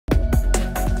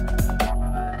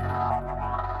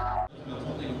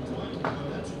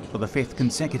the fifth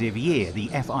consecutive year, the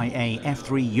FIA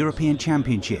F3 European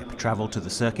Championship travelled to the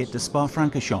circuit de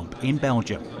Spa-Francorchamps in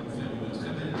Belgium.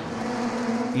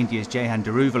 India's Jehan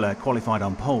Daruvala qualified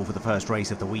on pole for the first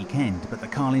race of the weekend, but the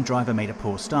Carlin driver made a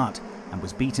poor start and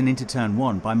was beaten into turn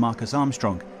one by Marcus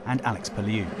Armstrong and Alex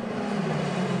Palou.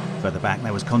 Further back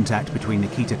there was contact between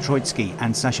Nikita Troitsky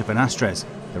and Sasha Van Astres,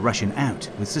 the Russian out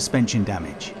with suspension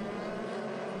damage.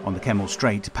 On the Kemmel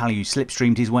Straight, Palou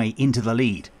slipstreamed his way into the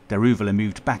lead. Daruvala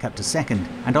moved back up to second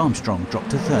and Armstrong dropped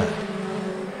to third.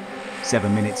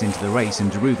 7 minutes into the race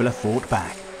and Daruvala fought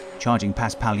back, charging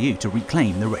past Palou to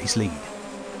reclaim the race lead.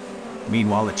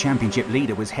 Meanwhile, the championship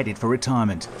leader was headed for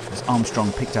retirement as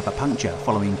Armstrong picked up a puncture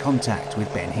following contact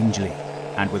with Ben Hingley.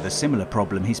 And with a similar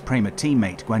problem, his Prema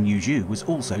teammate Guan Yu Zhu was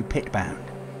also pit-bound.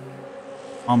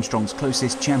 Armstrong's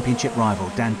closest championship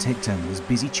rival Dan Ticktum was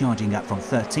busy charging up from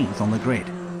 13th on the grid.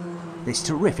 This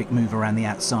terrific move around the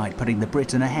outside putting the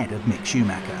Briton ahead of Mick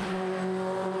Schumacher.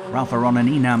 Ralph Aron and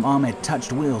Inam Ahmed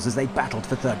touched wheels as they battled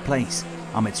for third place.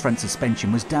 Ahmed's front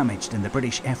suspension was damaged and the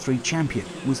British F3 champion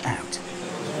was out.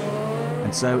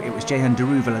 And so it was Jehan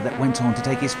Daruvala that went on to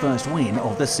take his first win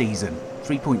of the season,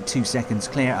 3.2 seconds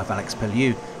clear of Alex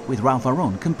Palou, with Ralph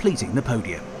Aron completing the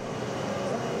podium.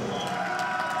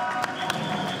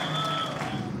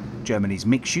 Germany's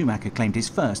Mick Schumacher claimed his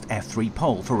first F3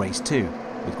 pole for race 2,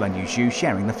 with Guan Yu Zhu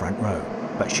sharing the front row.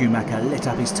 But Schumacher lit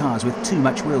up his tyres with too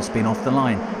much wheel spin off the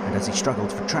line, and as he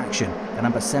struggled for traction, the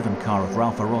number 7 car of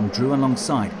Ralph Aron drew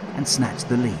alongside and snatched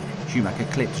the lead. Schumacher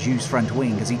clipped Zhu's front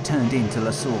wing as he turned into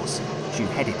La Source. Zhu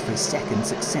headed for his second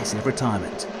successive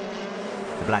retirement.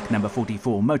 The black number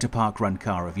 44 motor park run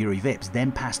car of Yuri Vips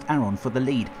then passed Aron for the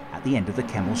lead at the end of the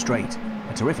Kemmel Straight.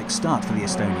 A terrific start for the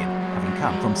Estonian, having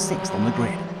come from 6th on the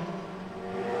grid.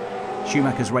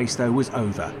 Schumacher's race though was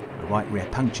over, a right rear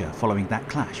puncture following that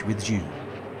clash with Zhu.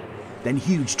 Then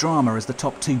huge drama as the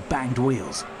top two banged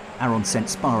wheels. Aron sent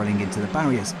spiralling into the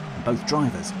barriers and both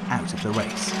drivers out of the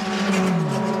race.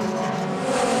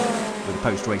 With a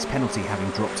post-race penalty having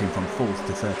dropped him from 4th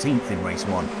to 13th in race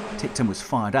 1, Ticktum was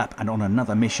fired up and on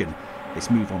another mission. This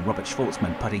move on Robert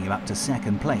Schwartzman putting him up to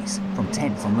 2nd place from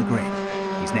 10th on the grid.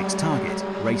 His next target,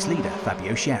 race leader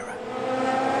Fabio Scherer.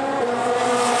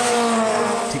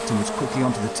 Ticktum was quickly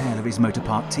onto the tail of his motor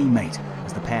park teammate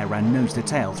as the pair ran nose to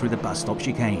tail through the bus stop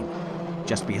chicane.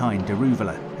 Just behind,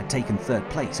 Daruvala had taken 3rd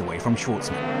place away from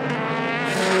Schwartzman.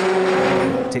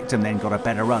 Ticktum then got a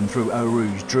better run through Eau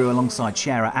Rouge, drew alongside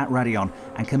Scherer at Raidillon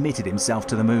and committed himself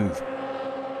to the move.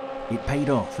 It paid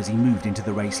off as he moved into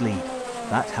the race lead,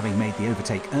 but having made the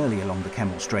overtake early along the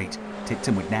Kemmel Straight,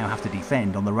 Ticktum would now have to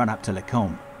defend on the run-up to Le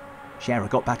Combe. Scherer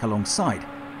got back alongside,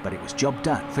 but it was job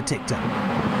done for Ticktum.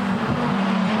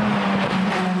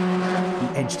 He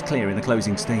edged clear in the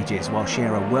closing stages while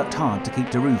Scherer worked hard to keep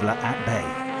Daruvala at bay.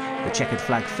 The checkered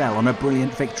flag fell on a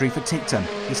brilliant victory for Ticktum,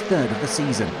 his 3rd of the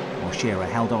season, while Scherer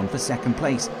held on for 2nd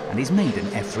place and his maiden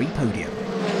F3 podium.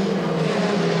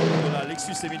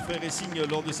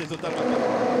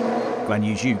 Guan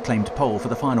Yu Zhu claimed pole for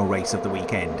the final race of the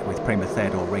weekend, with Prema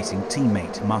Theodore Racing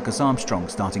teammate Marcus Armstrong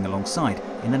starting alongside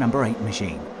in the number 8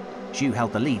 machine. Zhu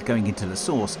held the lead going into La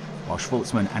Source, while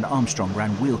Schwartzman and Armstrong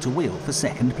ran wheel-to-wheel for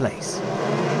 2nd place.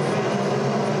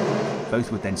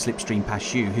 Both would then slipstream past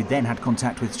Zhu, who then had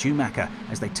contact with Schumacher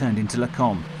as they turned into Le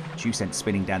Combe. Zhu sent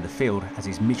spinning down the field as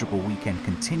his miserable weekend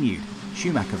continued.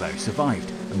 Schumacher, though,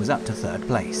 survived and was up to 3rd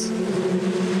place.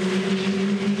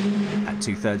 At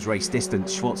 2/3 race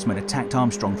distance, Schwartzman attacked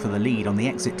Armstrong for the lead on the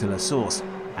exit to La Source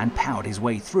and powered his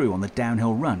way through on the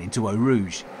downhill run into Eau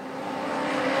Rouge.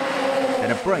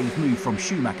 Then a brave move from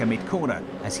Schumacher mid-corner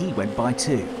as he went by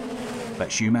 2.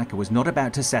 But Schumacher was not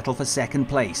about to settle for 2nd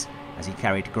place as he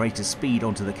carried greater speed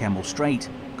onto the Kemmel Straight,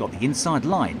 got the inside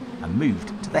line and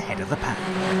moved to the head of the pack.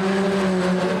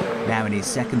 Now in his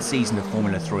 2nd season of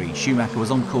Formula 3, Schumacher was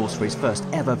on course for his first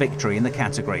ever victory in the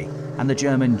category, and the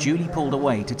German duly pulled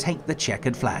away to take the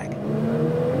checkered flag.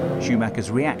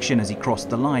 Schumacher's reaction as he crossed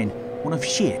the line, one of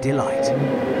sheer delight.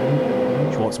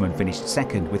 Schwartzman finished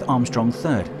 2nd with Armstrong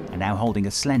 3rd and now holding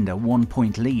a slender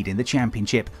 1-point lead in the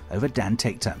championship over Dan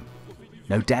Ticktum.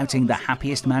 No doubting the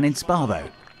happiest man in Spa though,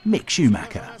 Mick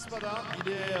Schumacher.